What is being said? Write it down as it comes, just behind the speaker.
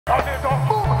turn it up,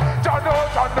 boom. Jano,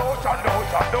 Jano, Jano,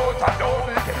 Jano, Jano.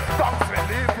 Thanks for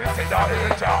leaving in the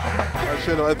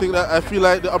area. I feel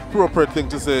like the appropriate thing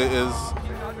to say is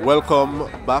welcome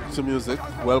back to music,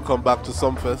 welcome back to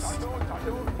Sumfest,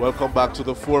 welcome back to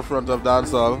the forefront of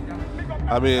dancehall.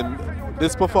 I mean,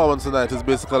 this performance tonight is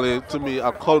basically, to me,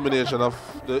 a culmination of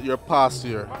your past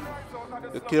year.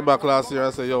 You came back last year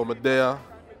and said, yo, Medea,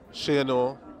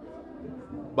 Shano,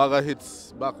 bag of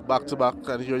hits back to back,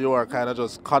 and here you are kind of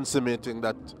just consummating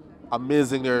that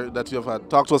amazing year that you've had.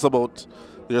 Talk to us about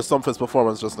your Sumfest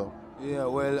performance just now. Yeah,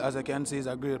 well, as I can see, it's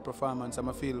a great performance.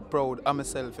 I feel proud of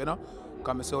myself, you know.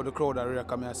 Come see how the crowd are here,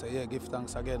 come here and say, yeah, give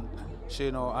thanks again.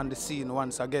 Shano on the scene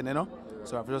once again, you know.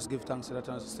 So I've just give thanks to that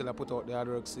and still I put out the hard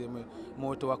work, see me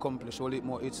more to accomplish, only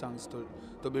more hit songs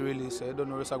to be released. So I don't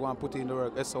know if I go and put in the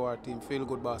work, SOR team, Feel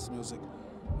Good Bass Music.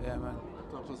 Yeah, man.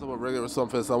 Talk to us about Reggae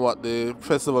Sumfest and what the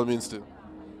festival means to you.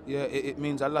 Yeah, it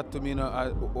means a lot to me, you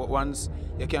know. Once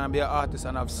you can be an artist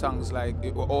and have songs like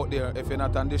out there, if you're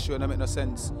not on this show, it don't make no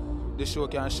sense. This show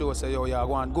can show, say, yo, you're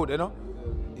going good, you know.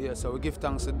 Yeah, so we give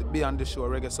thanks to be on the show,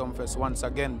 Reggae Sumfest, once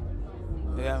again.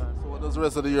 Yeah, man. So what does the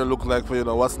rest of the year look like for you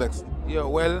now? What's next? Yeah,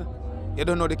 well, you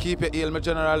don't know the keep it ill, my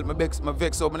general, my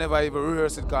vex so I never even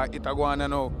rehearse it because it a go on, you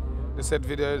know. The set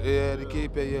video, yeah, the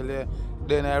keep it ill, yeah.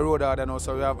 Then I wrote out, you know,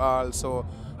 so we have also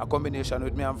a combination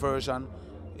with me and Version.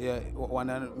 Yeah, one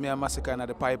and me and Massacre in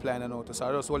the pipeline, you know, so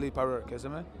I just want to leap a work, you see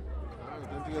me?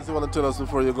 Anything else you want to tell us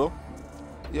before you go?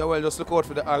 Yeah, well, just look out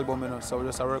for the album, you know, so we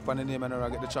just work on the name and I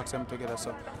get the tracks them together,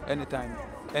 so anytime,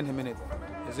 any minute.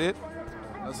 Is it?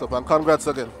 That's up, and congrats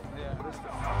again. Stop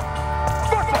it,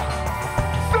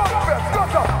 stop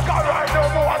it. God, I know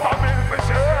more.